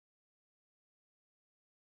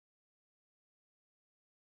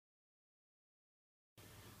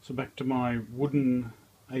So back to my wooden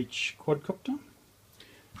H quadcopter.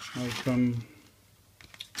 I've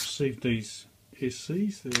received these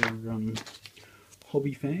ESCs. They're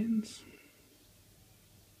hobby fans.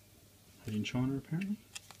 Made in China apparently.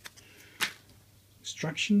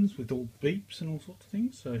 Instructions with all beeps and all sorts of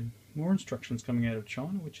things. So more instructions coming out of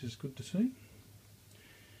China, which is good to see.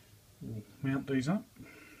 We'll mount these up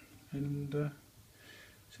and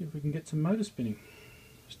see if we can get some motor spinning.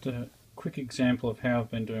 Just a quick example of how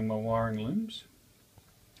I've been doing my wiring looms.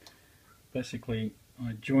 Basically,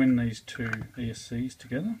 I join these two ESCs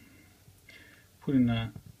together, put in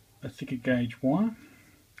a thicker gauge wire,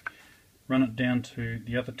 run it down to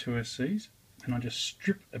the other two ESCs, and I just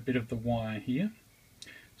strip a bit of the wire here,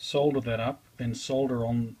 solder that up, then solder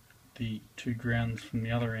on the two grounds from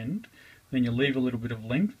the other end. Then you leave a little bit of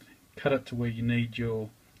length, cut it to where you need your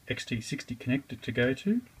XT60 connector to go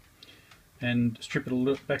to, and strip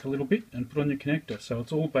it back a little bit and put on your connector. So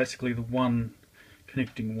it's all basically the one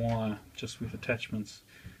connecting wire, just with attachments,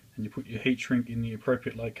 and you put your heat shrink in the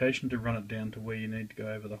appropriate location to run it down to where you need to go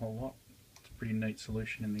over the whole lot. It's a pretty neat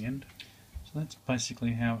solution in the end. So that's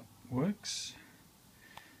basically how it works.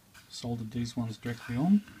 Soldered these ones directly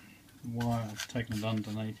on. The wire, I've taken it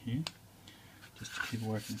underneath here just to keep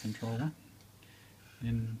away from the controller.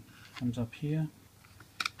 Then comes up here,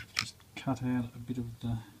 just cut out a bit of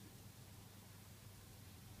the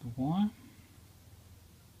wire,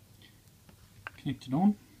 connect it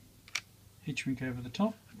on, heat shrink over the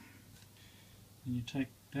top, and you take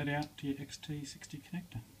that out to your XT60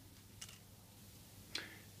 connector.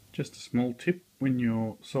 Just a small tip, when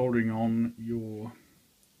you're soldering on your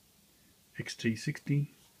XT60,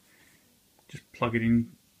 just plug it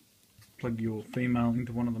in, plug your female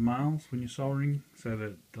into one of the males when you're soldering, so that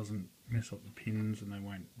it doesn't mess up the pins, and they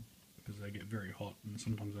won't, because they get very hot and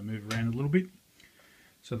sometimes they move around a little bit,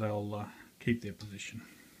 so they'll keep their position.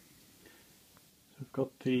 So I've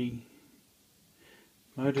got the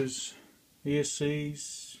motors,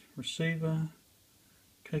 ESCs, receiver,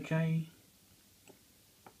 KK,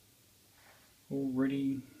 all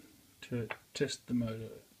ready to test the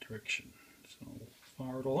motor direction. So I'll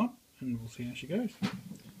fire it all up and we'll see how she goes.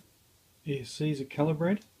 ESCs are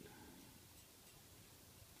calibrated.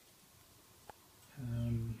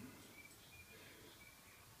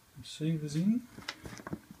 Receivers in.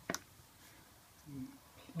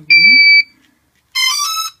 Plug it in.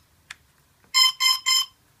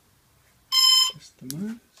 Test the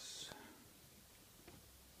motors.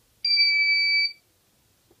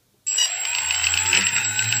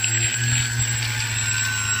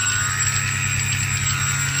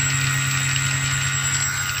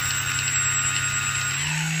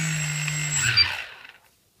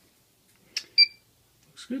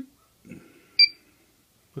 Looks good.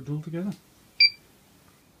 Put it all together.